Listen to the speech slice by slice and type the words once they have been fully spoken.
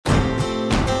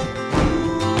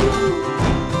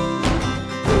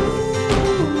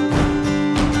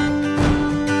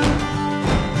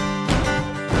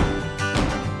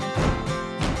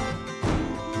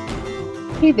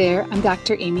Hey there, I'm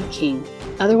Dr. Amy King,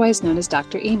 otherwise known as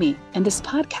Dr. Amy, and this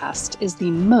podcast is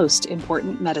the most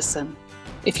important medicine.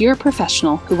 If you're a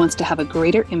professional who wants to have a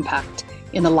greater impact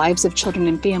in the lives of children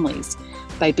and families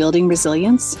by building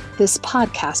resilience, this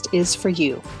podcast is for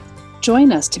you.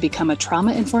 Join us to become a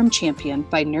trauma-informed champion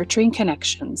by nurturing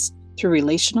connections through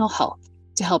relational health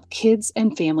to help kids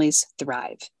and families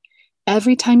thrive.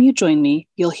 Every time you join me,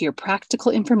 you'll hear practical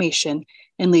information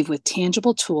and leave with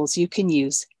tangible tools you can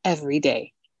use every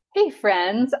day. Hey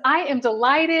friends, I am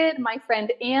delighted my friend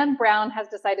Anne Brown has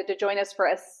decided to join us for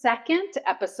a second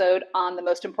episode on the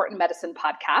Most Important Medicine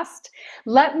podcast.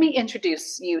 Let me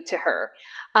introduce you to her.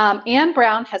 Anne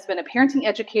Brown has been a parenting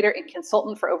educator and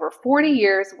consultant for over 40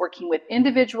 years, working with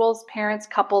individuals, parents,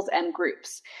 couples, and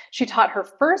groups. She taught her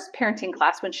first parenting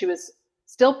class when she was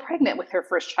still pregnant with her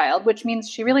first child, which means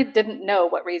she really didn't know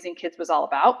what raising kids was all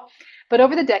about. But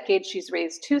over the decades, she's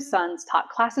raised two sons, taught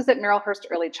classes at Merrillhurst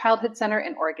Early Childhood Center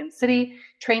in Oregon City,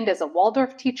 trained as a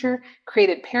Waldorf teacher,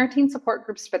 created parenting support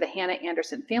groups for the Hannah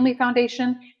Anderson Family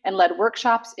Foundation, and led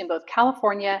workshops in both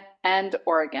California and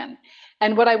Oregon.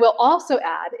 And what I will also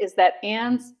add is that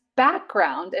Anne's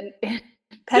background and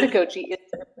pedagogy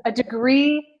is a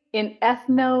degree in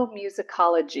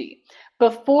ethnomusicology.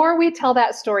 Before we tell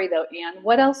that story though, Anne,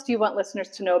 what else do you want listeners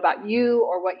to know about you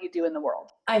or what you do in the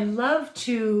world? I love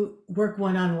to work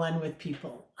one-on-one with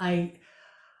people.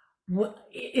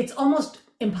 It's almost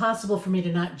impossible for me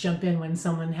to not jump in when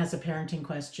someone has a parenting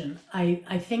question.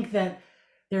 I think that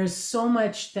there's so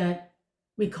much that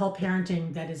we call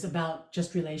parenting that is about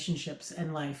just relationships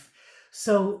and life.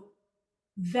 So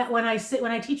that when I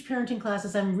teach parenting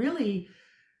classes,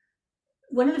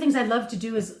 one of the things I love to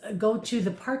do is go to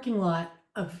the parking lot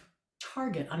of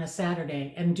Target on a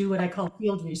Saturday and do what I call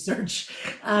field research,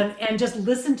 and just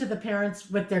listen to the parents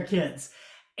with their kids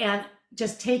and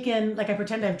just take in, like I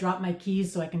pretend I've dropped my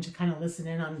keys so I can just kind of listen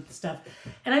in on stuff.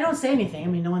 And I don't say anything. I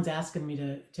mean, no one's asking me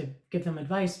to give them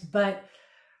advice, but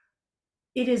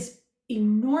it is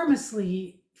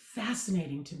enormously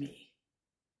fascinating to me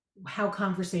how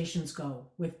conversations go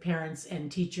with parents and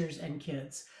teachers and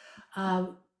kids.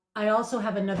 I also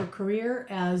have another career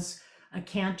as a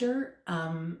cantor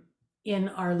in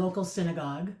our local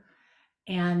synagogue.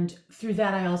 And through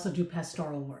that, I also do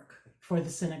pastoral work for the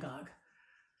synagogue.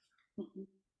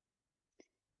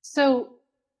 So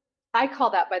I call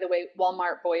that, by the way,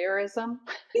 Walmart voyeurism.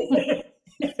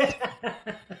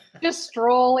 Just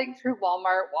strolling through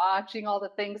Walmart, watching all the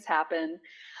things happen.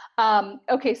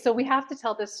 Okay, so we have to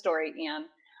tell this story, Anne.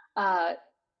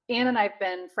 Anne and I've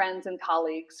been friends and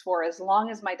colleagues for as long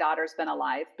as my daughter's been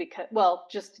alive, because, well,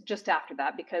 just after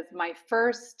that, because my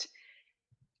first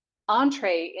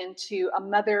entree into a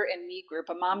mother and me group,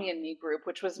 a mommy and me group,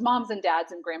 which was moms and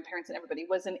dads and grandparents and everybody,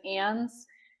 was in Anne's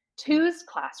twos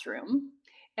classroom.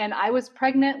 And I was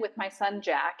pregnant with my son,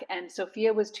 Jack, and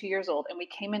Sophia was 2 years old. And we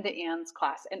came into Anne's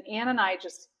class, and Anne and I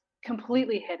just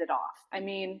completely hit it off. I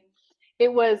mean,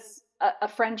 it was a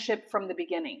friendship from the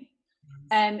beginning.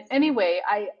 And anyway,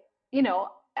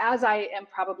 as I am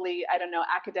probably, I don't know,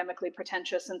 academically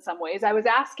pretentious in some ways, I was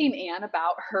asking Anne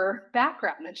about her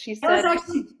background, and she said— That was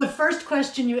actually the first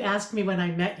question you asked me when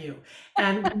I met you.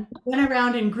 And we went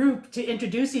around in group to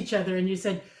introduce each other, and you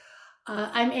said,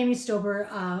 I'm Amy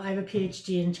Stober. I have a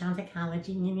PhD in child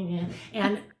psychology.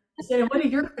 And I said, and what are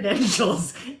your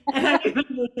credentials? And I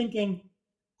remember thinking,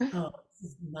 oh,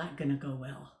 this is not going to go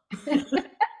well.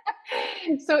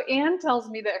 So Anne tells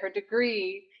me that her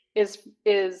degree is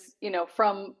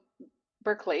from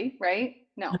Berkeley, right?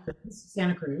 No,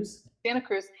 Santa Cruz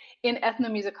in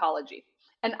ethnomusicology.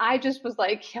 And I just was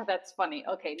like, yeah, that's funny.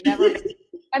 Okay, never.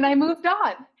 And I moved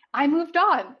on. I moved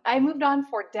on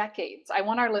for decades. I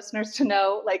want our listeners to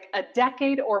know, like, a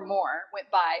decade or more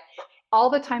went by, all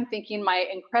the time thinking my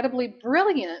incredibly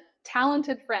brilliant,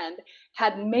 talented friend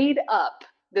had made up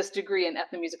this degree in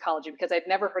ethnomusicology because I'd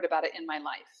never heard about it in my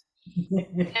life.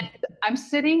 And I'm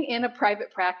sitting in a private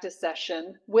practice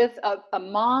session with a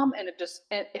mom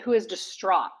who is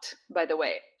distraught, by the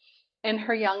way, and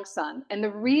her young son. And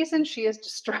the reason she is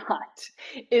distraught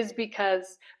is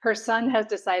because her son has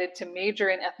decided to major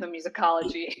in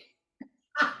ethnomusicology.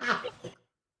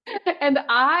 And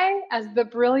I, as the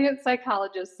brilliant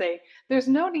psychologist, say, there's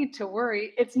no need to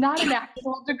worry. It's not an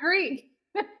actual degree.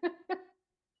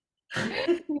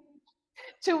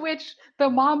 To which the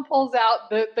mom pulls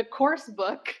out the course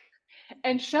book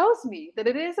and shows me that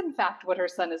it is, in fact, what her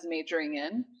son is majoring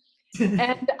in.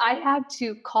 And I had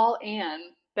to call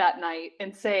Anne that night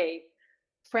and say,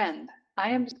 friend, I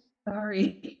am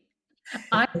sorry.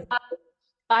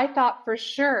 I thought for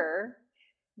sure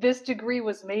this degree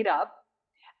was made up.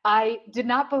 I did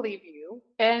not believe you.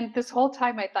 And this whole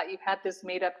time I thought you had this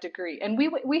made up degree. And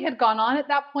we had gone on at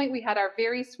that point. We had our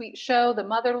very sweet show, The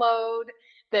Mother Lode,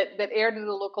 that aired at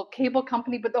a local cable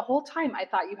company. But the whole time I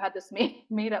thought you had this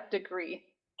made up degree.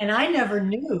 And I never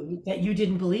knew that you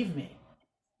didn't believe me.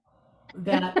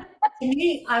 That to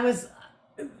me, I was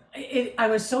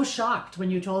so shocked when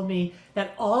you told me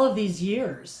that all of these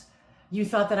years you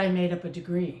thought that I made up a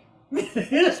degree.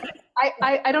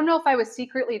 I don't know if I was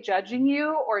secretly judging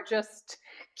you or just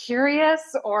curious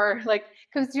or like,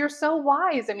 because you're so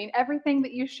wise. I mean, everything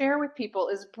that you share with people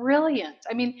is brilliant.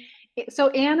 I mean, so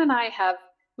Anne and I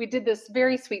we did this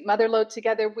very sweet mother load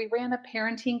together. We ran a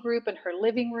parenting group in her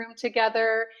living room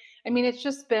together. I mean, it's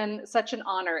just been such an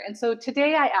honor. And so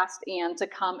today I asked Anne to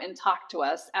come and talk to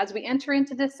us as we enter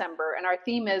into December. And our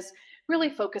theme is really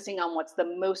focusing on what's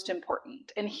the most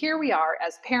important. And here we are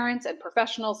as parents and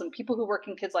professionals and people who work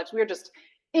in kids' lives, we are just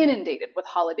inundated with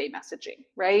holiday messaging,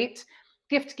 right?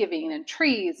 Gift giving and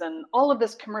trees and all of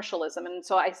this commercialism. And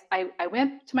so I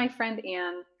went to my friend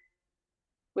Anne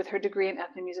with her degree in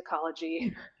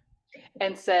ethnomusicology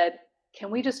and said, can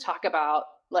we just talk about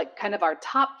like kind of our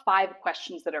top 5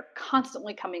 questions that are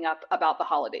constantly coming up about the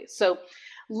holidays? So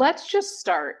let's just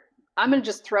start. I'm going to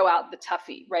just throw out the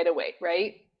toughie right away,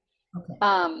 right?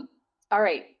 Okay. All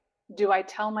right. Do I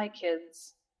tell my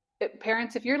kids,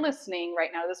 parents, if you're listening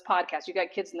right now to this podcast, you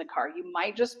got kids in the car, you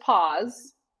might just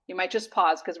pause. You might just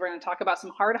pause because we're going to talk about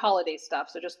some hard holiday stuff.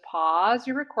 So just pause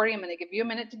your recording. I'm going to give you a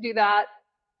minute to do that.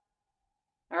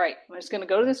 All right. I'm just going to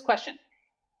go to this question.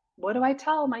 What do I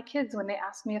tell my kids when they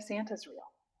ask me if Santa's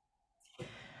real?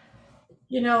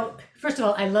 You know, first of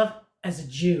all, I love as a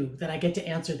Jew that I get to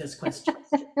answer this question.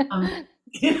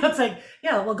 It's like,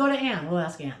 yeah, we'll go to Anne. We'll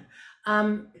ask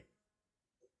Anne.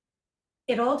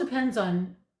 It all depends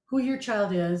on who your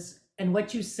child is and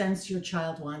what you sense your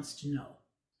child wants to know.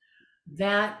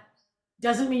 That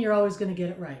doesn't mean you're always going to get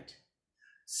it right.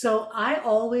 So I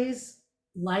always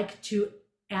like to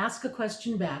ask a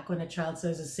question back when a child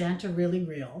says, is Santa really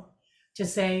real? To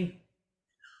say,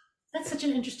 that's such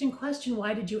an interesting question.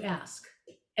 Why did you ask?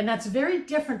 And that's very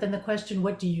different than the question,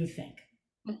 what do you think?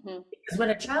 Mm-hmm. Because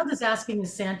when a child is asking,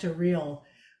 is Santa real?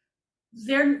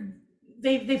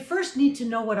 They first need to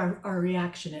know what our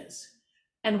reaction is.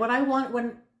 And what I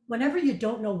want, whenever you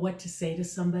don't know what to say to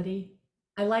somebody,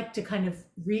 I like to kind of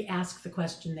re-ask the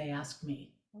question they asked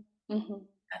me. Mm-hmm.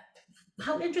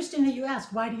 How interesting that you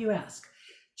asked. Why do you ask?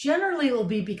 Generally, it will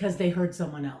be because they heard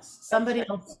someone else. Somebody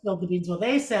else spilled the beans. Well,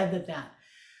 they said that.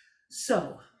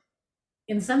 So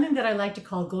in something that I like to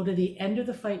call go to the end of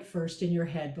the fight first in your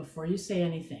head before you say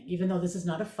anything, even though this is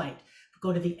not a fight, but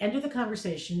go to the end of the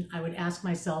conversation, I would ask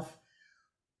myself,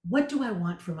 what do I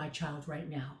want for my child right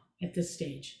now at this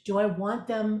stage? Do I want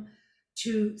them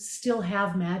to still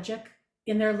have magic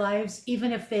in their lives,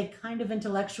 even if they kind of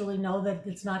intellectually know that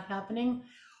it's not happening?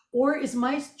 Or is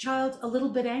my child a little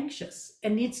bit anxious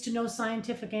and needs to know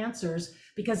scientific answers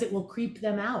because it will creep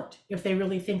them out if they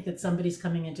really think that somebody's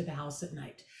coming into the house at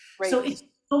night? Right. So it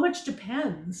so much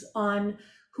depends on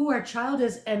who our child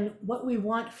is and what we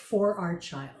want for our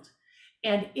child.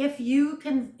 And if you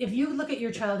look at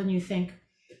your child and you think,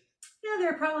 yeah,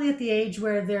 they're probably at the age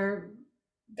where they're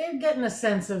getting a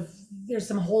sense of there's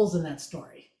some holes in that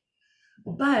story,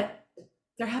 but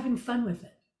they're having fun with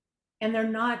it and they're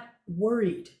not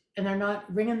worried and they're not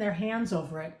wringing their hands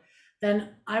over it, then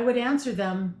I would answer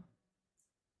them,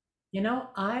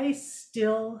 I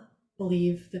still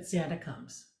believe that Santa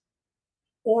comes.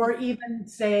 Or even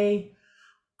say,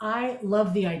 I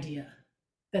love the idea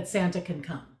that Santa can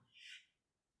come.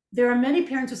 There are many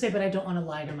parents who say, but I don't want to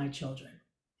lie to my children.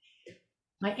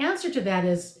 My answer to that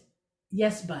is,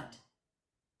 yes, but.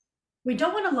 We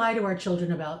don't want to lie to our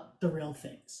children about the real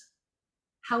things.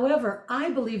 However,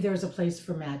 I believe there is a place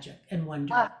for magic and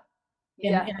wonder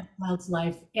in a child's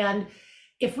life. And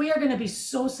if we are going to be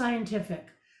so scientific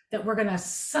that we're going to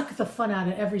suck the fun out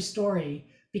of every story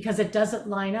because it doesn't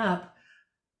line up,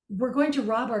 we're going to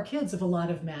rob our kids of a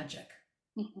lot of magic.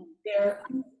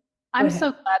 Mm-hmm. I'm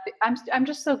so glad I'm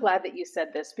just so glad that you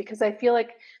said this, because I feel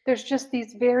like there's just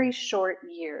these very short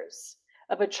years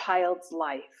of a child's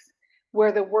life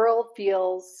where the world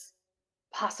feels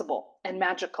possible and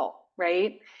magical,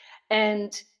 right?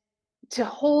 And to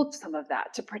hold some of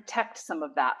that, to protect some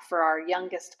of that for our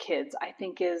youngest kids, I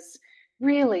think is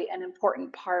really an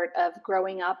important part of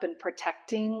growing up and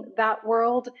protecting that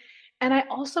world. And I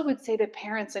also would say to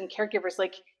parents and caregivers,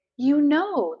 like,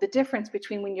 the difference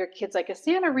between when your kid's like, is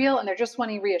Santa real? And they're just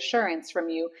wanting reassurance from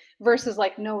you versus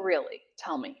like, no, really,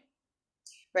 tell me,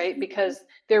 right? Because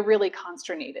they're really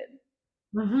consternated.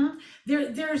 Mm-hmm.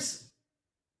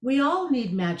 We all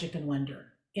need magic and wonder.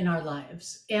 in our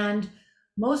lives. And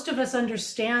most of us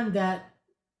understand that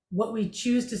what we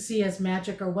choose to see as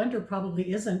magic or wonder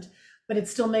probably isn't, but it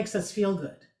still makes us feel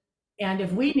good. And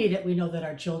if we need it, we know that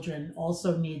our children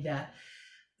also need that.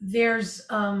 There's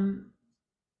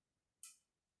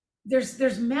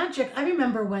magic. I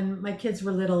remember when my kids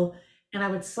were little and I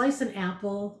would slice an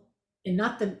apple, and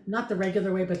not the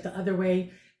regular way, but the other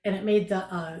way, and it made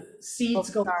the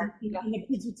seeds go, and the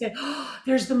kids would say, "Oh,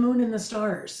 there's the moon and the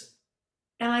stars."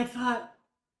 And I thought,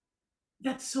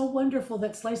 that's so wonderful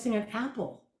that slicing an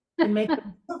apple can make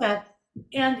them feel that.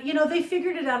 And they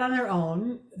figured it out on their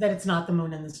own that it's not the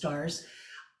moon and the stars.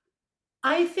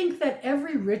 I think that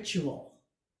every ritual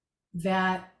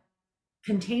that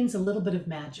contains a little bit of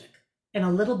magic and a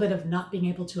little bit of not being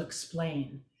able to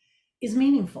explain is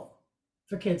meaningful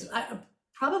for kids.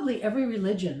 Probably every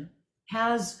religion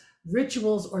has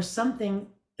rituals or something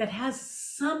that has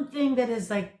something that is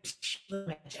like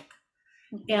magic.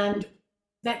 And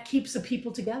that keeps the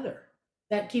people together.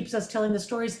 That keeps us telling the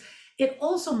stories. It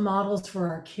also models for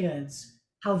our kids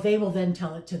how they will then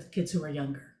tell it to the kids who are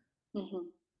younger.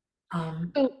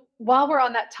 So while we're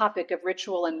on that topic of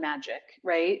ritual and magic,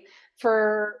 right?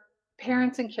 For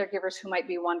parents and caregivers who might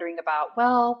be wondering about,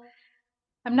 well,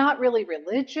 I'm not really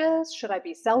religious. Should I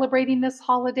be celebrating this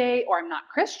holiday? Or I'm not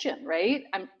Christian, right?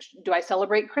 Do I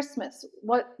celebrate Christmas?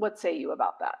 What say you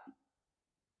about that?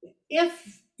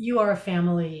 If you are a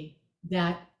family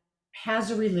that has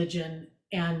a religion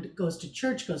and goes to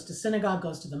church, goes to synagogue,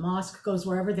 goes to the mosque, goes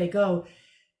wherever they go,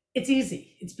 it's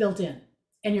easy. It's built in,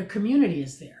 and your community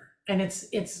is there. And it's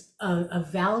a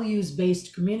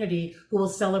values-based community who will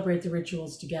celebrate the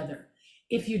rituals together.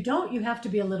 If you don't, you have to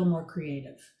be a little more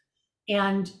creative.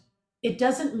 And it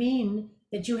doesn't mean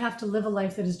that you have to live a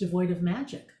life that is devoid of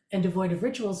magic and devoid of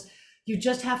rituals. You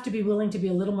just have to be willing to be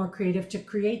a little more creative to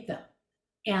create them.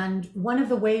 And one of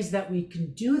the ways that we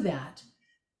can do that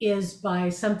is by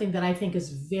something that I think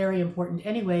is very important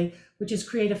anyway, which is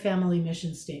create a family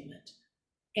mission statement.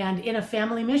 And in a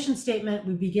family mission statement,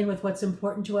 we begin with what's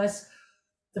important to us.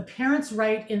 The parents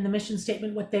write in the mission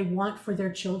statement what they want for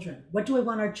their children. What do we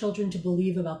want our children to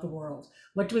believe about the world?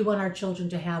 What do we want our children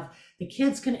to have? The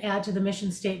kids can add to the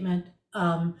mission statement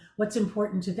what's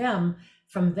important to them.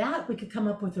 From that, we could come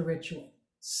up with a ritual.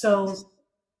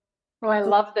 Oh, I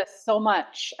love this so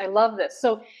much. I love this.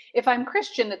 So if I'm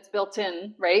Christian, it's built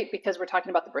in, right? Because we're talking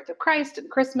about the birth of Christ and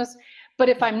Christmas. But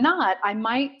if I'm not, I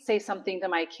might say something to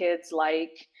my kids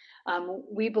like,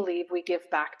 we believe we give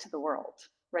back to the world,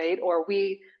 right? Or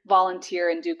we volunteer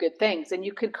and do good things. And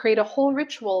you could create a whole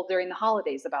ritual during the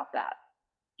holidays about that.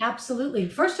 Absolutely.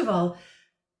 First of all,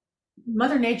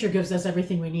 Mother Nature gives us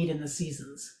everything we need in the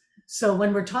seasons. So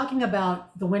when we're talking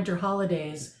about the winter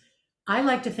holidays, I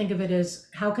like to think of it as,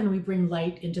 how can we bring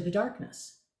light into the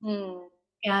darkness?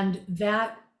 And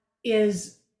that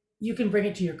is, you can bring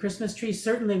it to your Christmas tree.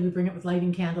 Certainly we bring it with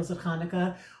lighting candles at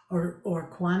Hanukkah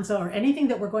or Kwanzaa or anything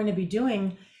that we're going to be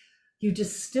doing. You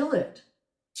distill it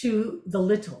to the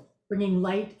little, bringing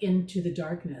light into the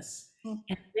darkness.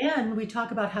 And then we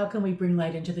talk about how can we bring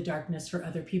light into the darkness for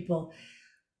other people.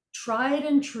 Tried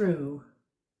and true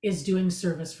is doing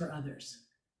service for others.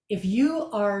 If you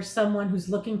are someone who's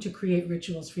looking to create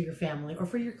rituals for your family or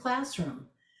for your classroom,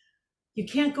 you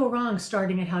can't go wrong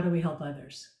starting at how do we help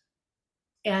others?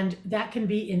 And that can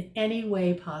be in any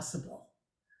way possible.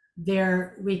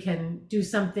 There, we can do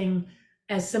something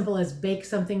as simple as bake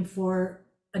something for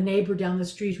a neighbor down the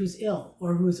street who's ill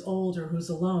or who's old or who's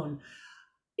alone.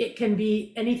 It can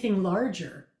be anything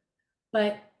larger,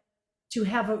 but to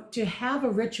have a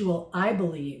ritual, I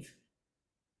believe,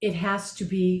 it has to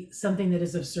be something that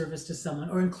is of service to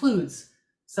someone or includes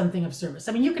something of service.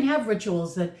 I mean, you can have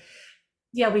rituals that,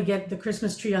 yeah, we get the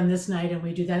Christmas tree on this night and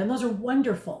we do that, and those are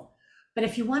wonderful. But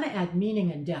if you want to add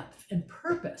meaning and depth and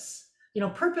purpose,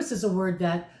 purpose is a word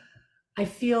that I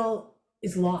feel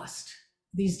is lost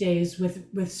these days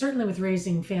with certainly with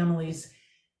raising families,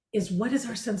 is what is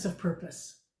our sense of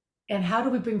purpose? And how do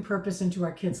we bring purpose into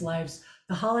our kids' lives?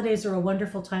 The holidays are a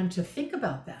wonderful time to think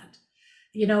about that.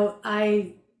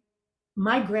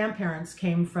 My grandparents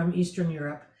came from Eastern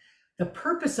Europe. The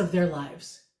purpose of their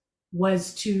lives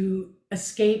was to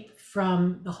escape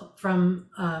from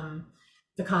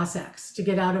the Cossacks, to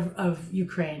get out of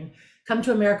Ukraine, come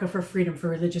to America for freedom, for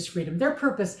religious freedom. Their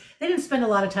purpose, they didn't spend a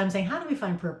lot of time saying, how do we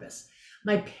find purpose?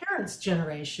 My parents'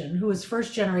 generation, who was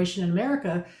first generation in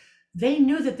America, they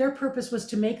knew that their purpose was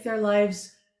to make their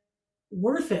lives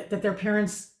worth it, that their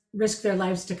parents risked their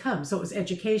lives to come. So it was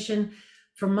education.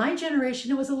 For my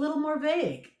generation, it was a little more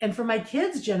vague. And for my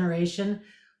kids' generation,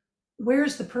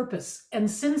 where's the purpose? And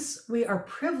since we are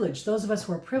privileged, those of us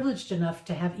who are privileged enough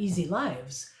to have easy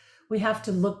lives, we have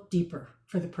to look deeper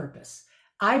for the purpose.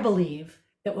 I believe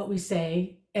that what we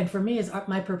say, and for me, is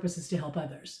my purpose is to help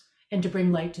others and to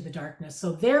bring light to the darkness.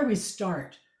 So there we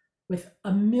start with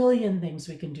a million things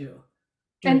we can do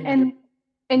And during the and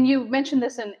and you mentioned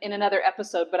this in another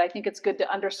episode, but I think it's good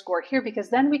to underscore here because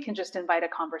then we can just invite a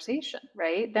conversation,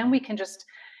 right? Then we can just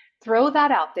throw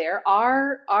that out there.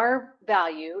 Our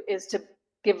value is to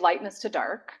give lightness to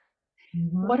dark.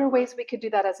 What Mhm. are ways we could do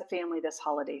that as a family this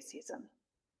holiday season?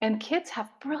 And kids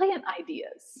have brilliant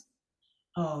ideas.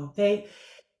 Oh,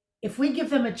 if we give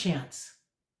them a chance,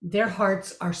 their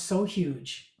hearts are so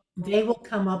huge. They will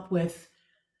come up with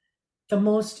the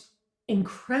most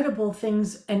incredible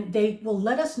things and they will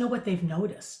let us know what they've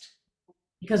noticed.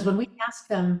 Because when we ask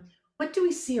them, what do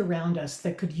we see around us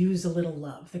that could use a little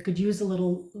love, that could use a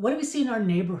little, what do we see in our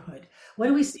neighborhood? What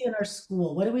do we see in our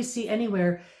school? What do we see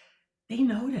anywhere? They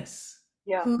notice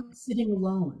Yeah. who's sitting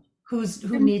alone, who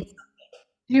And needs.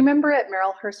 do you remember at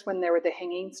Merrillhurst when there were the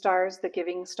hanging stars, the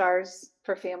giving stars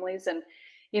for families? And,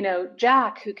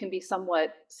 Jack, who can be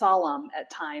somewhat solemn at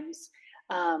times,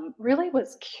 really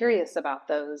was curious about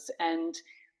those. And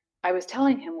I was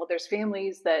telling him, well, there's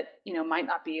families that, might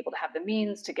not be able to have the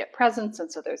means to get presents.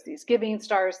 And so there's these giving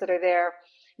stars that are there.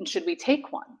 And should we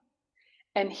take one?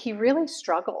 And he really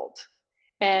struggled.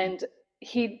 And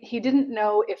he didn't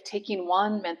know if taking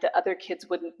one meant that other kids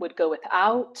would go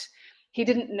without. He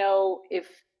didn't know if,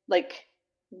 like,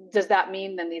 does that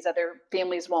mean then these other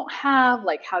families won't have,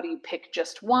 like, how do you pick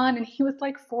just one? And he was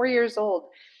like 4 years old.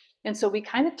 And so we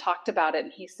kind of talked about it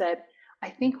and he said, I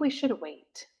think we should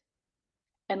wait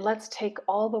and let's take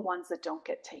all the ones that don't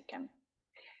get taken.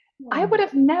 I would Oh,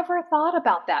 have never thought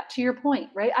about that, to your point,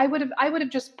 right? I would have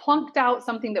just plunked out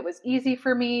something that was easy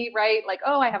for me, right? Like,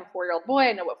 oh, I have a 4-year-old boy.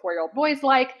 I know what 4-year-old boys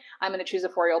like. I'm going to choose a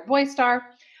 4-year-old boy star.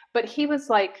 But he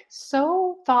was like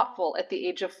so thoughtful at the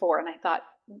age of 4. And I thought,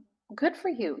 good for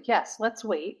you. Yes, let's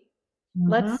wait.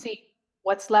 Let's mhm. see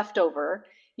what's left over.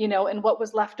 And what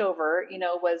was left over,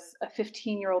 was a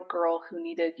 15-year-old girl who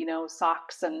needed,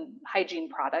 socks and hygiene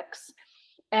products.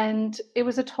 And it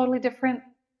was a totally different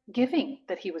giving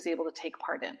that he was able to take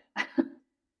part in.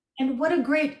 And what a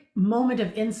great moment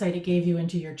of insight it gave you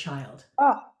into your child.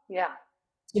 Oh, yeah.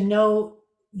 To know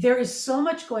there is so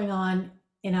much going on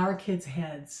in our kids'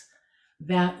 heads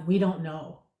that we don't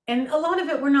know. And a lot of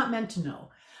it we're not meant to know.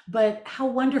 But how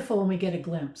wonderful when we get a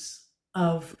glimpse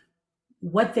of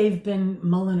what they've been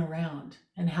mulling around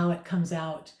and how it comes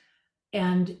out.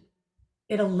 And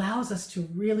it allows us to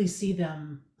really see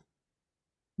them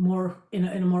more in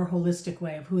a more holistic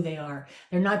way of who they are.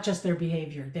 They're not just their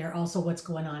behavior, they're also what's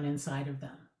going on inside of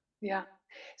them. Yeah.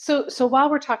 So while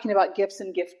we're talking about gifts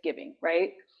and gift giving,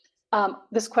 right?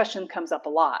 This question comes up a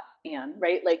lot, Anne,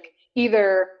 right? Like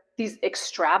either these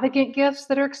extravagant gifts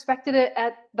that are expected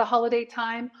at the holiday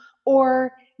time,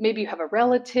 or maybe you have a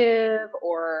relative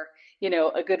or,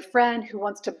 a good friend who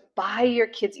wants to buy your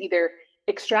kids either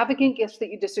extravagant gifts that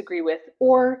you disagree with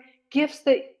or gifts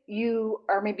that you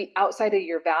are maybe outside of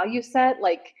your value set,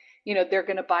 like, they're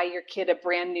going to buy your kid a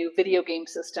brand new video game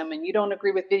system and you don't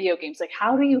agree with video games. Like,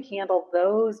 how do you handle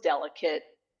those delicate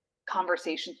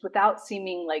conversations without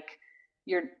seeming like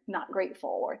you're not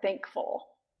grateful or thankful?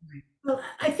 Well,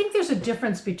 I think there's a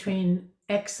difference between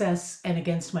excess and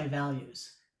against my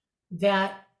values.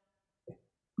 That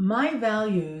my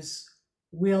values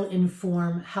will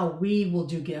inform how we will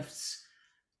do gifts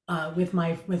with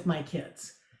my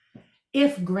kids.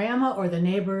 If grandma or the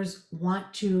neighbors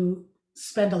want to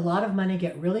spend a lot of money,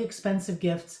 get really expensive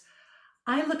gifts,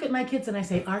 I look at my kids and I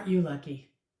say, "Aren't you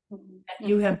lucky that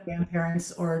you Mhm. have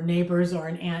grandparents or neighbors or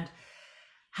an aunt?"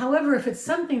 However, if it's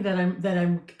something that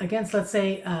I'm against, let's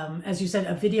say, as you said,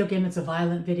 a video game that's a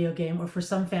violent video game, or for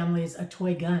some families, a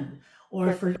toy gun,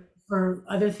 or Sure. for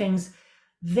other things,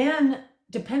 then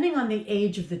depending on the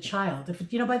age of the child, if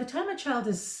by the time a child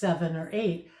is 7 or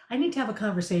 8, I need to have a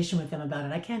conversation with them about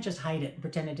it. I can't just hide it and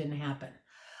pretend it didn't happen.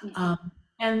 Mhm.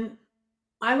 And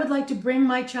I would like to bring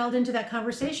my child into that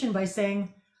conversation by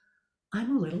saying,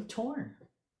 "I'm a little torn.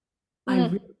 I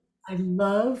Mhm. really, I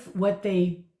love what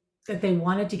they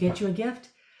wanted to get you a gift,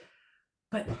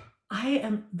 but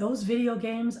those video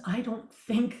games, I don't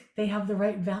think they have the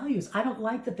right values. I don't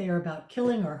like that they are about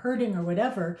killing or hurting or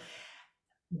whatever."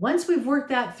 Once we've worked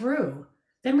that through,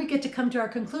 then we get to come to our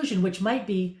conclusion, which might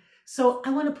be, so I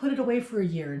want to put it away for a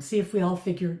year and see if we all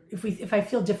figure, if I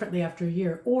feel differently after a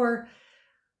year, or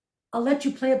I'll let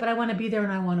you play it, but I want to be there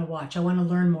and I want to watch. I want to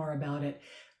learn more about it.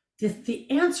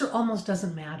 The answer almost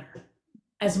doesn't matter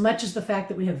as much as the fact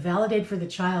that we have validated for the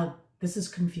child, this is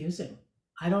confusing.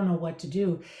 I don't know what to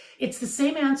do. It's the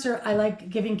same answer I like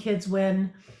giving kids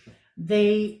when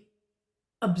they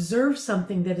observe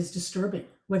something that is disturbing,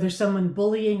 whether someone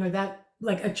bullying or that,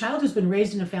 like a child who's been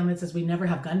raised in a family that says we never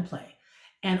have gunplay,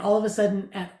 and all of a sudden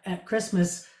at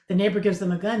Christmas, the neighbor gives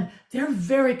them a gun, they're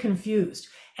very confused.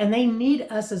 And they need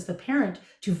us as the parent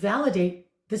to validate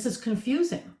this is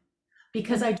confusing.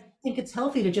 Because I don't think it's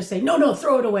healthy to just say, no, no,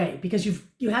 throw it away, because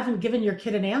you haven't given your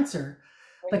kid an answer,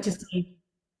 but to say,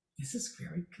 this is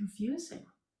very confusing.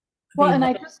 Well, They and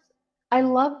love I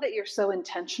love that you're so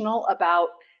intentional about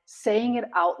saying it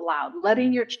out loud,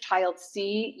 letting your child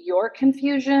see your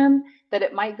confusion, that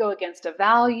it might go against a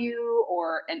value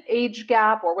or an age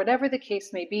gap or whatever the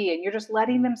case may be. And you're just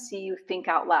letting them see you think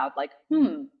out loud, like,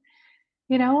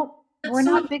 we're that's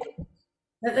so not big.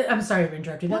 important. I'm sorry for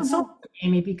interrupting. No, That's so no. important,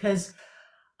 Amy, because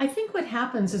I think what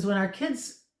happens is when our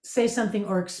kids say something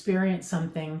or experience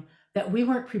something that we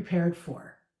weren't prepared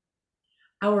for,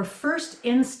 our first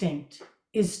instinct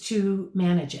is to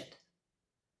manage it.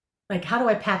 Like, how do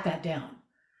I pat that down?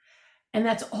 And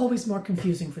that's always more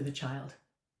confusing for the child. So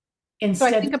I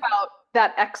Instead, think about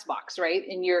that Xbox, right?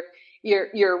 And your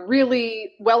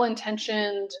really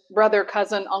well-intentioned brother,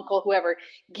 cousin, uncle, whoever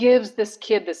gives this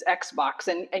kid this Xbox,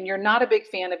 and you're not a big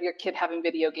fan of your kid having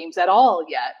video games at all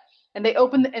yet. And they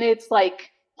open and it's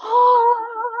like,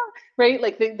 right?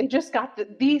 Like they just got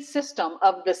the system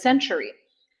of the century.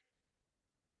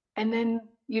 And then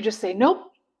you just say,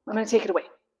 nope, I'm going to take it away.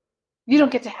 You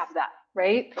don't get to have that,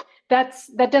 right? That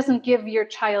doesn't give your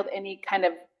child any kind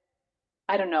of,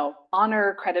 I don't know,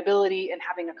 honor, credibility, and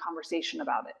having a conversation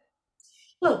about it.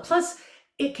 well, plus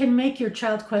it can make your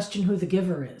child question who the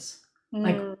giver is.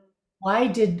 Like, Mm, why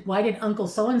did Uncle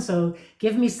so and so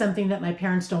give me something that my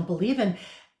parents don't believe in?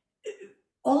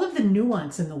 All of the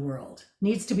nuance in the world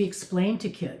needs to be explained to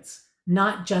kids,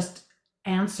 not just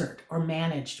answered or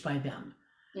managed by them.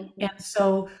 mhm. And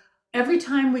so every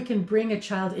time we can bring a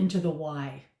child into the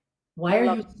why I are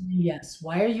love you saying yes?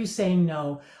 Why are you saying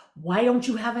no? Why don't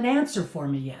you have an answer for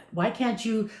me yet? Why can't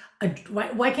you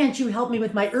help me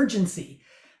with my urgency?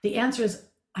 The answer is,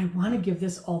 I want to give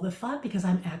this all the thought because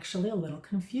I'm actually a little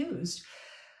confused.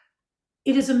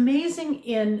 It is amazing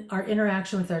in our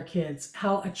interaction with our kids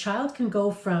how a child can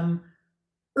go from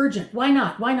urgent, why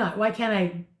not? Why not? Why can't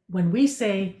I? When we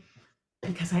say,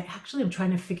 because I actually am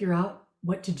trying to figure out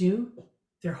what to do,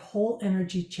 their whole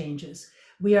energy changes.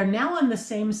 We are now on the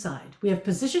same side. We have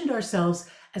positioned ourselves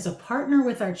as a partner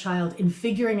with our child in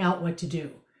figuring out what to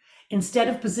do instead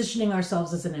of positioning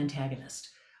ourselves as an antagonist.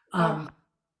 oh,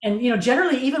 And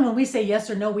generally, even when we say yes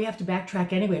or no, we have to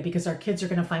backtrack anyway because our kids are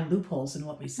going to find loopholes in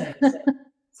what we say.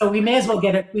 So we may as well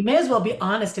get it. We may as well be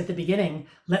honest at the beginning.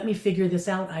 Let me figure this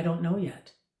out. I don't know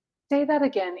yet. say that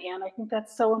again, Anne. I think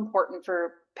that's so important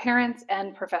for parents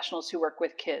and professionals who work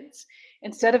with kids.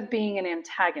 Instead of being an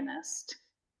antagonist,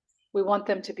 we want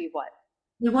them to be what?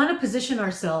 We want to position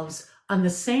ourselves on the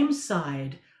same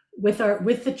side with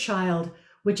the child,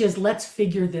 which is let's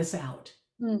figure this out.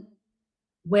 Mm,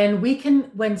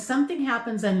 When something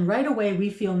happens and right away we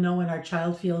feel no and our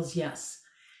child feels yes,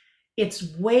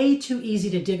 it's way too easy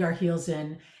to dig our heels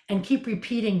in and keep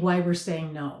repeating why we're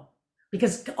saying no,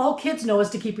 because all kids know is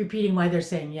to keep repeating why they're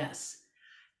saying yes.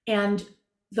 And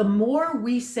the more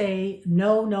we say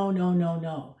no, no, no, no,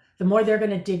 no, the more they're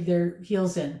going to dig their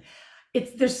heels in.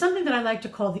 There's something that I like to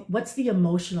call what's the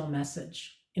emotional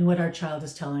message in what our child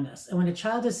is telling us. And when a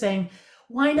child is saying,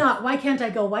 why not? Why can't I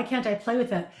go? Why can't I play with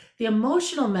that? The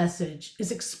emotional message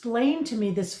is, explain to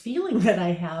me this feeling that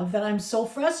I have, that I'm so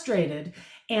frustrated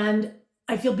and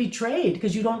I feel betrayed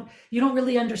because you don't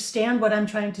really understand what I'm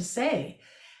trying to say.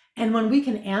 And when we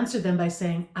can answer them by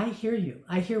saying, I hear you.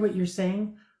 I hear what you're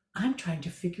saying. I'm trying to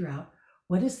figure out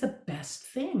what is the best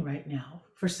thing right now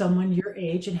for someone your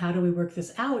age and how do we work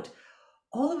this out?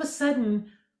 All of a sudden,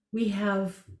 we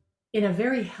have, in a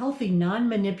very healthy,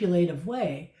 non-manipulative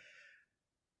way,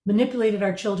 manipulated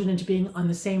our children into being on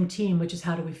the same team, which is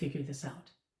how do we figure this out?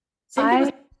 Same thing I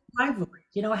with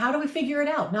rivalry. How do we figure it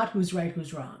out? Not who's right,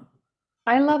 who's wrong.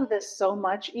 I love this so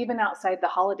much, even outside the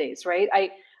holidays, right?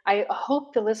 I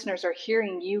hope the listeners are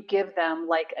hearing you give them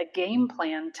like a game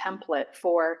plan template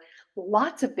for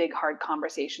lots of big, hard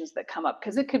conversations that come up.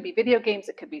 Because it could be video games,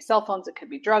 it could be cell phones, it could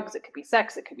be drugs, it could be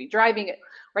sex, it could be driving, it,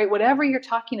 right? Whatever you're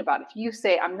talking about, if you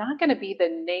say, I'm not going to be the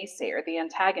naysayer, the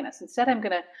antagonist, instead, I'm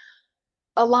going to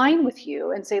align with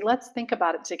you and say, let's think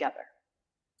about it together.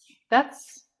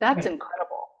 That's Right.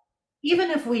 incredible. Even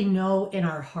if we know in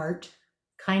our heart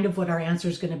kind of what our answer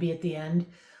is going to be at the end,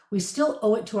 we still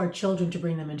owe it to our children to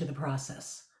bring them into the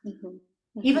process. Hmm.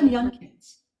 Even Hmm. young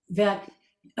kids, that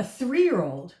a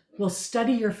 3-year-old will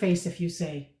study your face if you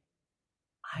say,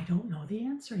 I don't know the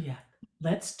answer yet.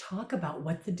 Let's talk about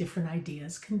what the different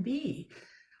ideas can be.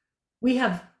 we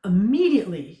have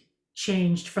immediately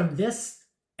changed from this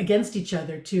against each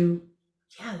other to,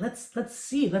 yeah, let's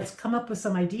see, let's come up with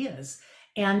some ideas.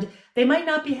 And they might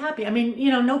not be happy. I mean,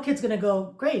 no kid's going to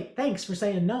go, great, thanks for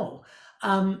saying no.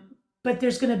 But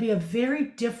there's going to be a very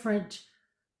different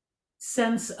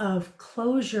sense of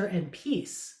closure and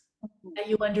peace that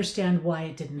you understand why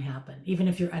it didn't happen, even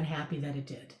if you're unhappy that it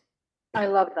did. I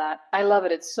love that. I love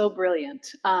it. It's so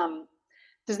brilliant.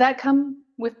 Does that come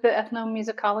with the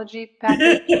ethnomusicology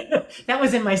package? That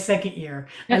was in my second year.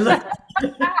 I looked.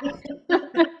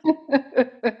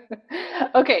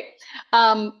 Okay.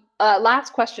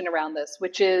 Last question around this,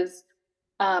 which is,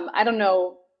 I don't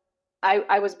know.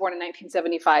 I was born in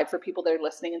 1975 for people that are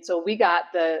listening. And so we got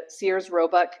the Sears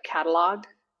Roebuck catalog,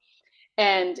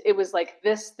 and it was like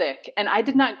this thick. And I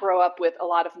did not grow up with a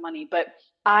lot of money, but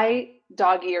I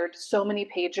dog-eared so many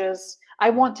pages. I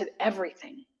wanted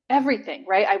everything,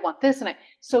 right? I want this.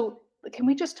 So can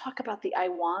we just talk about the I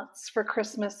wants for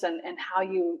Christmas, and how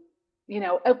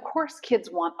of course kids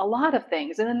want a lot of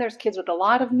things. And then there's kids with a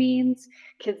lot of means,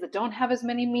 kids that don't have as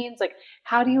many means. Like,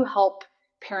 how do you help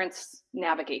parents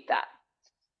navigate that?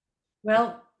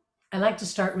 Well, I like to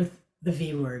start with the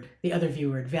V word, the other V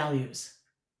word, values.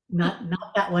 Not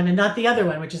that one and not the other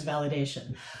one, which is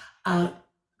validation.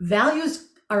 Values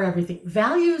are everything.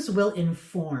 Values will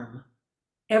inform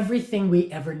everything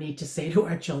we ever need to say to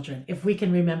our children if we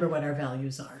can remember what our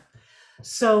values are.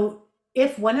 So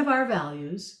if one of our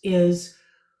values is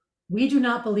we do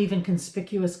not believe in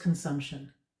conspicuous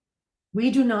consumption,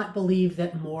 we do not believe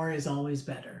that more is always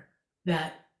better,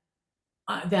 that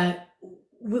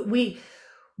we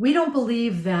don't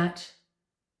believe that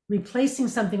replacing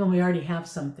something when we already have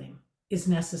something is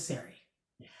necessary.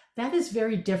 That is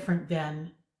very different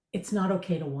than it's not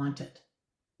okay to want it.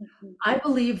 Mhm. I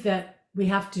believe that we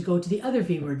have to go to the other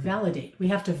V word, validate. We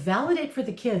have to validate for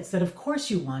the kids that of course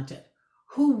you want it.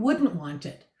 Who wouldn't want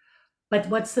it? But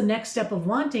what's the next step of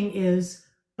wanting is,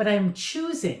 but I'm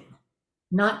choosing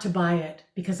not to buy it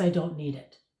because I don't need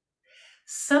it.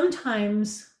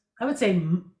 Sometimes, I would say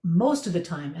most of the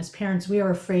time, as parents, we are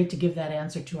afraid to give that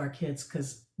answer to our kids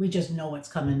because we just know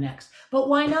what's coming next. But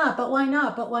why not? But why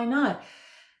not? But why not?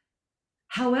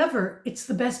 However, it's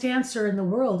the best answer in the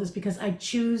world is because I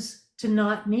choose to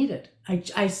not need it.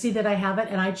 I see that I have it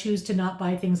and I choose to not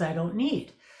buy things I don't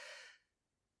need.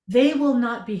 They will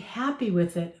not be happy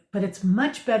with it, but it's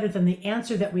much better than the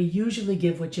answer that we usually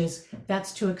give, which is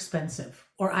that's too expensive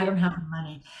or I don't have the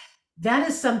money. That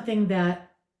is something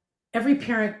that every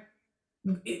parent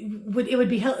it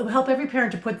would help every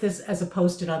parent to put this as a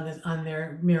post-it on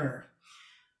their mirror.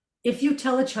 If you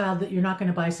tell a child that you're not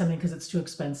going to buy something because it's too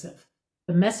expensive,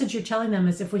 the message you're telling them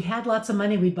is if we had lots of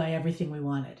money, we'd buy everything we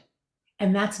wanted.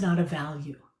 And that's not a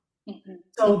value. Mhm.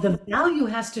 So the value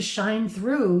has to shine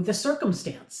through the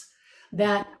circumstance.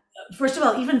 That, first of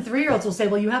all, even 3-year-olds will say,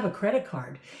 well, you have a credit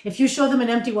card. If you show them an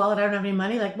empty wallet, I don't have any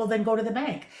money, like, well, then go to the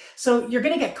bank. So you're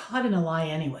going to get caught in a lie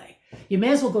anyway. You may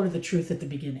as well go to the truth at the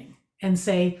beginning and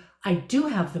say, I do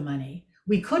have the money.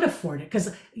 We could afford it. Because,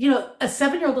 a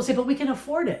 7-year-old will say, but we can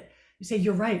afford it. You say,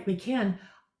 you're right, we can.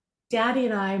 Daddy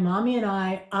and I, mommy and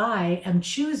I am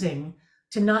choosing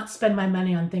to not spend my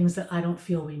money on things that I don't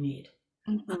feel we need.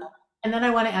 Mhm. And then I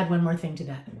want to add one more thing to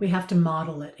that. We have to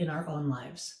model it in our own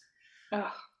lives.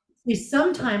 Ugh. We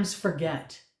sometimes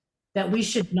forget that we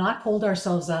should not hold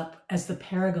ourselves up as the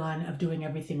paragon of doing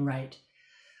everything right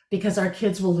because our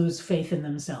kids will lose faith in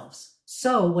themselves.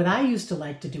 So what I used to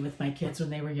like to do with my kids when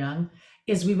they were young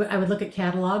is I would look at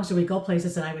catalogs or we'd go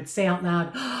places and I would say out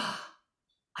loud, oh,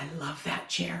 I love that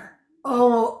chair.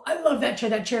 Oh, I love that chair.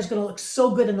 That chair is going to look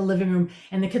so good in the living room.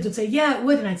 And the kids would say, yeah, it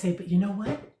would. And I'd say, but you know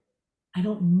what? I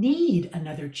don't need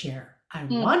another chair. I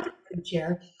want a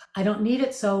chair. I don't need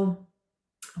it. So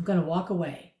I'm going to walk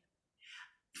away.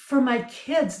 For my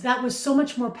kids, that was so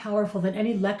much more powerful than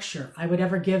any lecture I would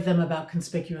ever give them about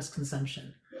conspicuous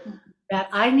consumption. That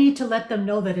I need to let them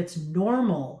know that it's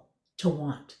normal to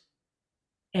want.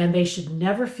 And they should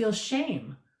never feel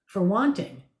shame for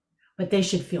wanting, but they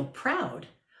should feel proud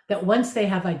that once they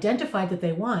have identified that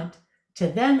they want, to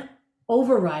then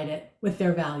override it with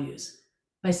their values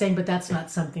by saying, but that's not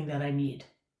something that I need.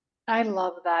 I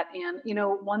love that. And,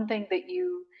 one thing that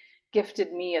you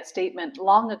gifted me a statement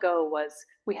long ago was,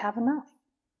 we have enough.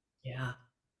 Yeah.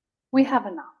 We have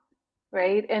enough,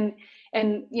 right? And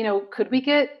could we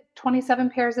get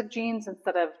 27 pairs of jeans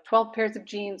instead of 12 pairs of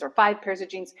jeans or 5 pairs of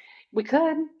jeans? We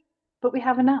could, but we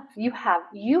have enough. You have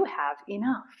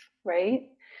enough, right?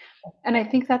 And I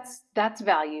think that's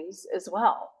values as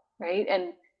well, right?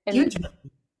 And Huge.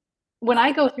 when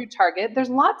I go through Target, there's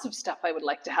lots of stuff I would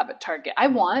like to have at Target. I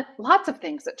want lots of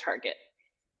things at Target.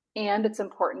 And it's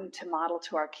important to model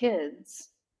to our kids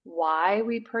why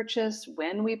we purchase,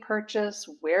 when we purchase,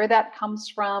 where that comes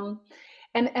from.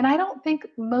 And I don't think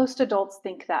most adults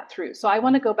think that through. So I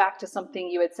want to go back to something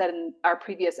you had said in our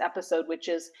previous episode, which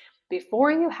is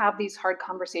before you have these hard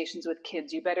conversations with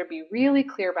kids, you better be really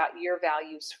clear about your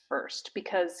values first,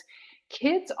 because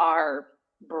kids are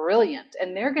brilliant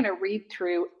and they're going to read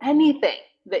through anything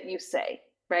that you say,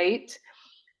 right?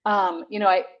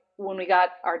 I when we got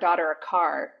our daughter a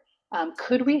car,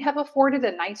 could we have afforded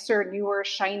a nicer, newer,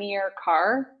 shinier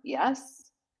car?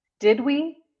 Yes. Did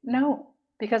we? No,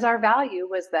 because our value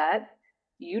was that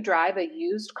you drive a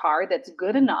used car that's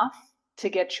good enough to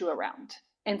get you around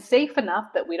and safe enough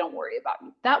that we don't worry about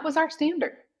you. That was our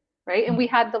standard, right? And we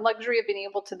had the luxury of being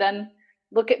able to then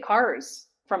look at cars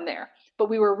from there. But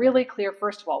we were really clear,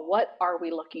 first of all, what are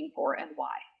we looking for and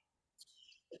why?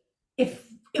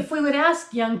 If we would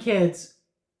ask young kids,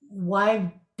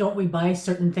 why don't we buy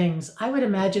certain things? I would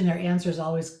imagine their answer is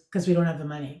always because we don't have the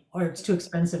money or it's too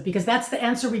expensive, because that's the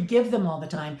answer we give them all the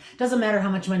time. Doesn't matter how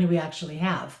much money we actually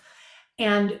have.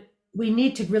 And we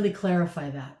need to really clarify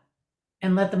that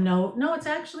and let them know, no, it's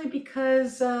actually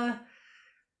because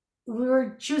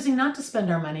we're choosing not to spend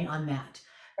our money on that.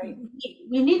 Right.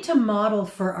 We need to model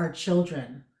for our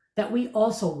children that we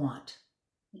also want,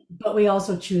 but we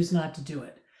also choose not to do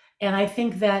it. And I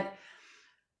think that,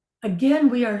 again,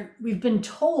 we've been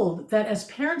told that as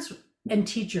parents and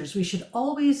teachers, we should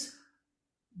always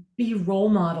be role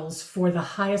models for the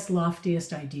highest,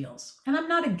 loftiest ideals. And I'm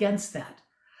not against that.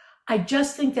 I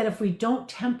just think that if we don't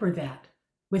temper that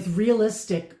with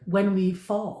realistic, when we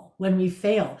fall, when we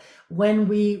fail, when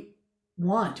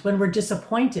we're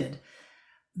disappointed,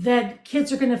 that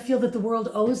kids are going to feel that the world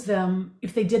owes them,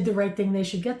 if they did the right thing, they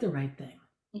should get the right thing.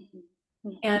 Mm-hmm.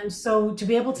 And so to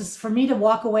be able to, for me to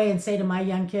walk away and say to my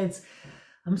young kids,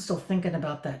 I'm still thinking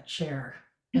about that chair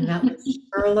and that would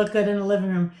sure look good in the living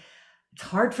room. It's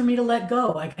hard for me to let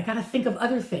go. I got to think of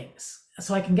other things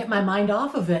so I can get my mind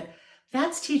off of it.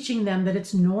 That's teaching them that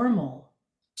it's normal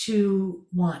to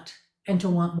want and to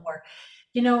want more.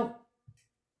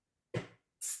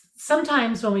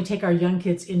 Sometimes when we take our young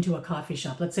kids into a coffee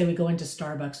shop, let's say we go into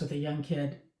Starbucks with a young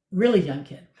kid, really young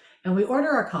kid, and we order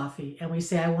our coffee and we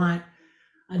say, I want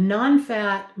a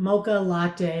non-fat mocha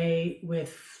latte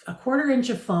with a 1/4 inch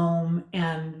of foam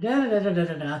and da da da da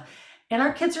da da. And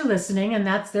our kids are listening, and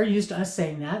they're used to us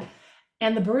saying that.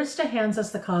 And the barista hands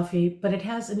us the coffee, but it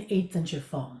has an 1/8 inch of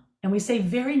foam. And we say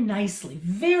very nicely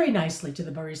to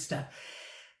the barista,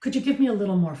 could you give me a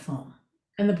little more foam?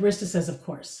 And the barista says, of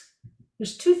course.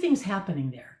 There's two things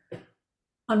happening there.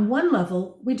 On one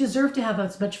level, we deserve to have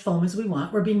as much foam as we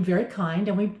want. We're being very kind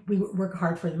and we work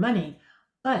hard for the money.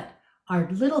 But our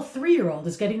little 3-year-old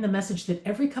is getting the message that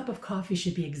every cup of coffee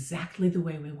should be exactly the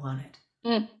way we want it.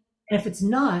 And if it's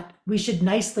not, we should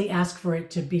nicely ask for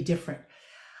it to be different.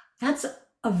 That's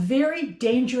a very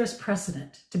dangerous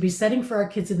precedent to be setting for our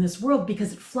kids in this world,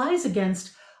 because it flies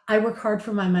against, I work hard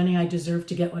for my money, I deserve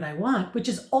to get what I want, which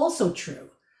is also true.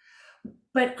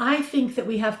 But I think that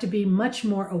we have to be much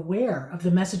more aware of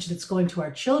the message that's going to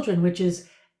our children, which is,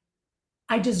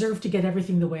 I deserve to get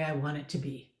everything the way I want it to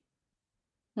be.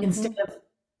 Instead of,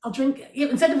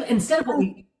 instead of what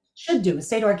we should do is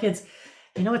say to our kids,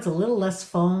 it's a little less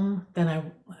foam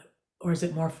than or is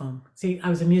it more foam? See, I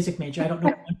was a music major. I don't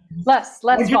know. less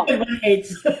foam.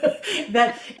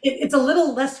 That it's a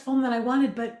little less foam than I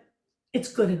wanted, but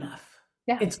it's good enough.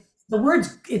 Yeah. The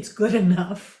words, it's good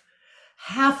enough,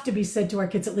 have to be said to our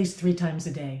kids at least 3 times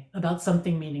a day about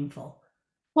something meaningful.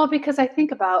 Well, because I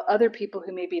think about other people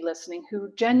who may be listening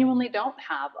who genuinely don't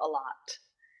have a lot.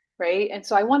 Right. And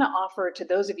so I want to offer to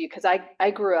those of you, because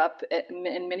I grew up,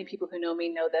 and many people who know me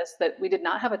know this, that we did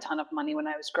not have a ton of money when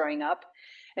I was growing up.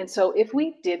 And so if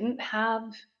we didn't have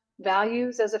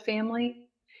values as a family,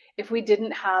 if we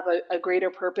didn't have a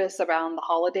greater purpose around the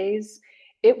holidays,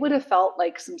 it would have felt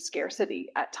like some scarcity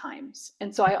at times.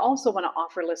 And so I also want to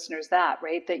offer listeners that,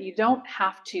 right, that you don't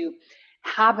have to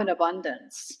have an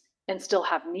abundance and still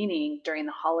have meaning during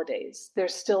the holidays.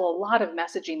 There's still a lot of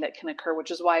messaging that can occur, which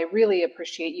is why I really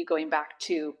appreciate you going back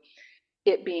to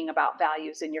it being about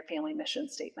values in your family mission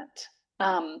statement.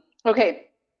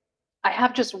 Okay, I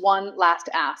have just one last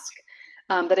ask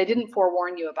that I didn't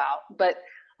forewarn you about, but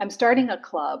I'm starting a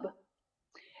club,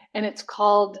 and it's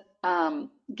called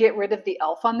Get Rid of the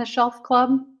Elf on the Shelf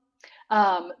Club,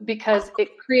 because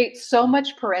it creates so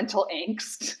much parental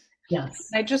angst. Yes.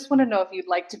 I just want to know if you'd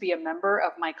like to be a member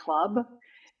of my club.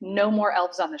 No more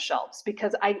elves on the shelves,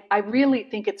 because I really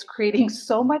think it's creating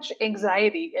so much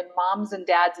anxiety in moms and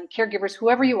dads and caregivers,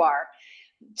 whoever you are,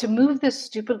 to move this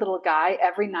stupid little guy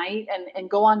every night and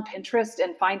go on Pinterest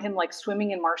and find him like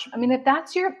swimming in marshmallows. I mean, if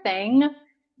that's your thing,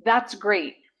 that's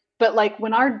great. But like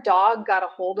when our dog got a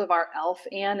hold of our elf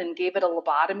Anne and gave it a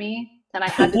lobotomy and I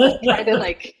had to like try to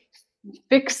like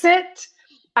fix it,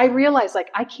 I realized like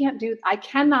I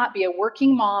cannot be a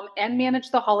working mom and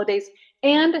manage the holidays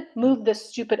and move this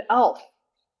stupid elf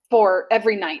for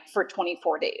every night for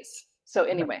 24 days. So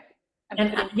anyway,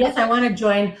 and yes, I want to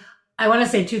join. I want to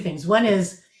say two things. One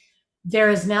is there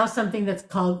is now something that's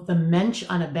called the mensch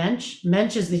on a bench.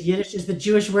 Mensch is the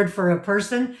Jewish word for a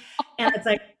person. And it's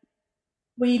like,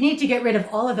 well, you need to get rid of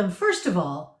all of them. First of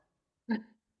all,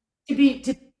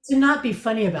 to not be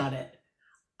funny about it.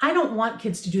 I don't want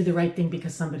kids to do the right thing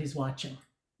because somebody's watching.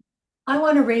 I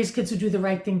want to raise kids who do the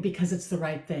right thing because it's the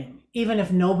right thing, even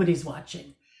if nobody's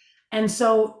watching. And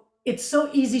so it's so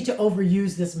easy to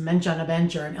overuse this mensch on a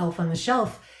bench or an elf on the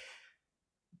shelf.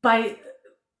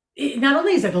 Not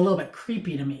only is it a little bit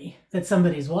creepy to me that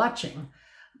somebody's watching,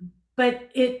 but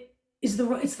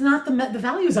it's not the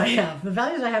values I have. The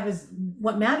values I have is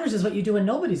what matters is what you do when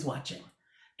nobody's watching,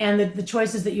 and the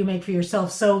choices that you make for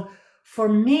yourself. So for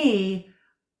me,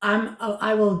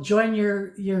 I will join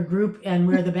your group and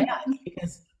wear the badge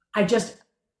because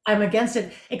I'm against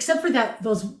it, except for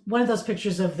one of those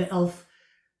pictures of the elf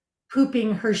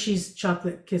pooping Hershey's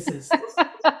chocolate kisses.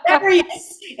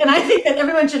 And I think that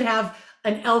everyone should have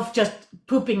an elf just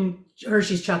pooping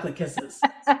Hershey's chocolate kisses.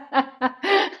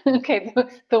 Okay,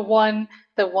 the one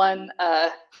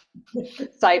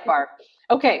sidebar.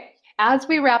 Okay, as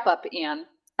we wrap up, Anne,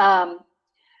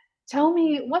 tell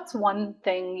me what's one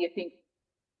thing you think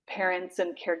parents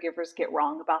and caregivers get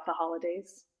wrong about the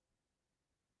holidays?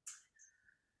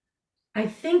 I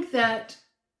think that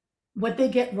what they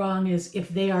get wrong is if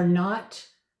they are not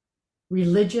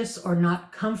religious or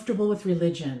not comfortable with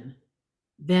religion,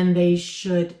 then they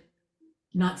should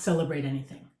not celebrate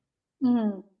anything.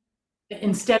 Mm.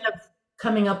 Instead of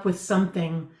coming up with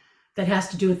something that has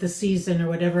to do with the season or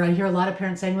whatever, I hear a lot of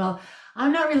parents saying, well,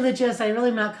 I'm not religious, I really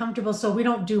am not comfortable, so we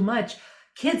don't do much.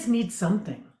 Kids need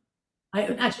something.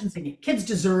 I shouldn't say kids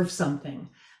deserve something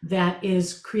that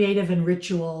is creative and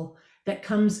ritual that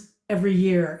comes every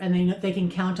year and they can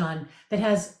count on, that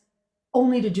has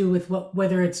only to do with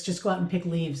whether it's just go out and pick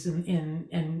leaves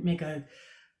and make a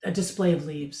display of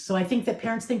leaves. So I think that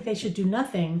parents think they should do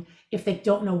nothing if they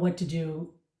don't know what to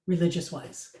do religious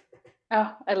wise.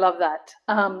 Oh, I love that.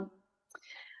 I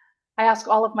ask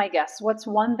all of my guests, what's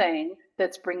one thing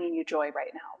that's bringing you joy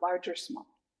right now, large or small?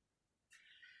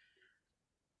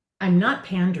 I'm not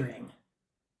pandering,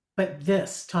 but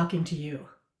talking to you.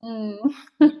 Mm.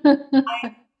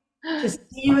 To see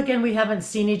you again, we haven't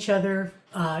seen each other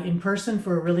in person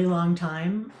for a really long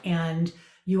time. And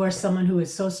you are someone who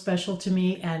is so special to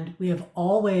me. And we have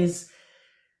always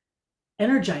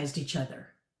energized each other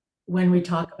when we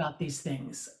talk about these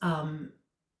things.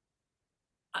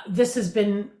 This has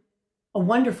been a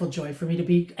wonderful joy for me to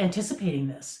be anticipating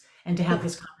this and to have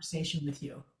this conversation with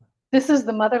you. This is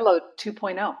the Motherload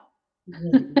 2.0.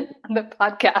 The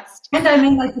podcast. And I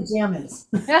mean my pajamas.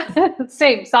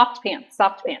 Same, soft pants.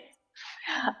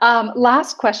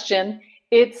 Last question.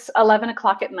 It's 11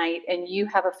 o'clock at night and you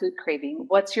have a food craving.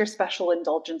 What's your special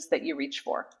indulgence that you reach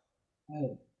for?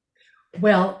 Oh.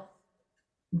 Well,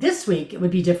 this week it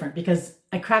would be different because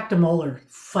I cracked a molar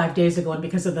 5 days ago, and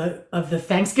because of the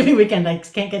Thanksgiving weekend, I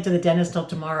can't get to the dentist till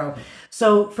tomorrow.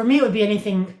 So for me, it would be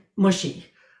anything mushy.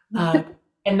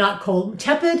 And not cold.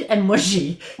 Tepid and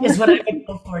mushy is what I would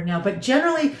go for now. But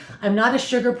generally, I'm not a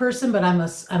sugar person, but I'm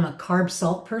a carb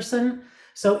salt person.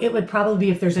 So it would probably be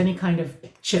if there's any kind of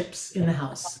chips in the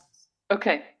house.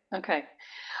 Okay.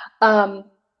 I'm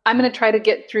going to try to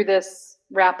get through this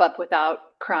wrap up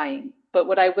without crying. But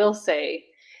what I will say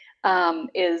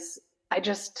is I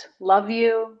just love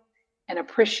you and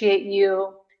appreciate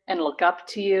you and look up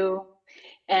to you.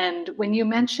 And when you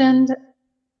mentioned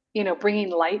bringing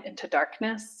light into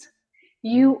darkness.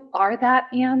 You are that,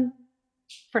 Anne,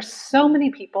 for so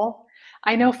many people.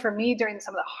 I know for me, during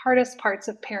some of the hardest parts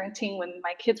of parenting, when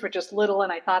my kids were just little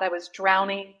and I thought I was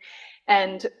drowning,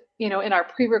 and in our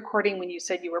pre-recording, when you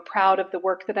said you were proud of the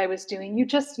work that I was doing,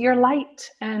 you're light.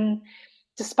 And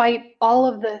despite all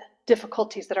of the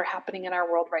difficulties that are happening in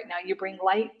our world right now, you bring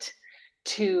light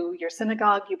to your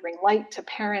synagogue, you bring light to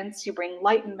parents, you bring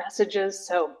light and messages.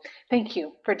 So thank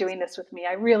you for doing this with me.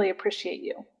 I really appreciate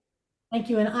you. Thank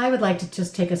you. And I would like to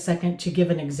just take a second to give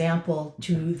an example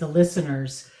to the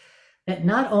listeners that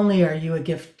not only are you a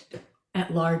gift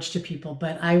at large to people,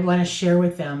 but I want to share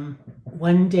with them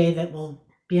one day that will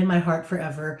be in my heart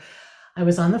forever. I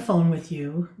was on the phone with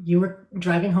you. You were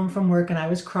driving home from work and I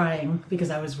was crying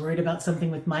because I was worried about something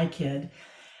with my kid.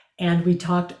 And we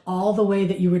talked all the way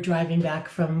that you were driving back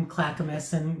from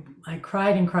Clackamas, and I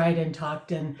cried and cried and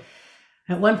talked. And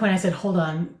at one point I said, hold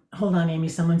on, Amy,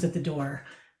 someone's at the door.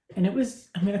 And it was,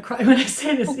 I'm going to cry when I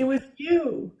say this, it was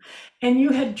you. And you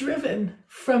had driven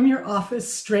from your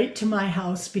office straight to my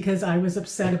house because I was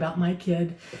upset about my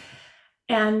kid.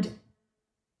 And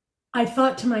I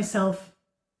thought to myself,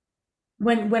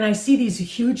 when I see these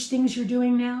huge things you're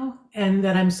doing now and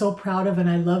that I'm so proud of and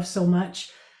I love so much,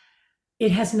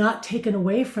 it has not taken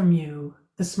away from you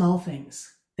the small things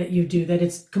that you do, that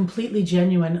it's completely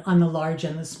genuine on the large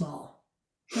and the small.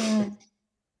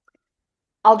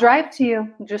 I'll drive to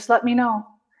you. Just let me know.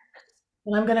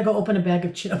 Well, I'm going to go open a bag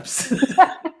of chips.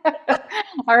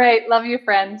 All right. Love you,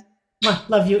 friend.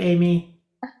 Love you, Amy.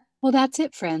 Well, that's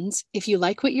it, friends. If you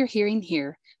like what you're hearing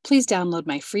here, please download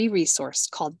my free resource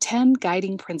called 10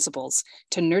 Guiding Principles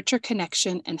to Nurture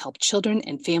Connection and Help Children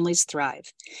and Families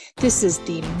Thrive. This is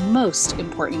the most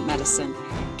important medicine.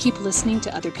 Keep listening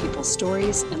to other people's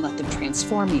stories and let them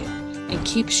transform you. And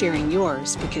keep sharing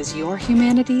yours because your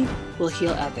humanity will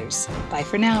heal others. Bye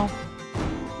for now.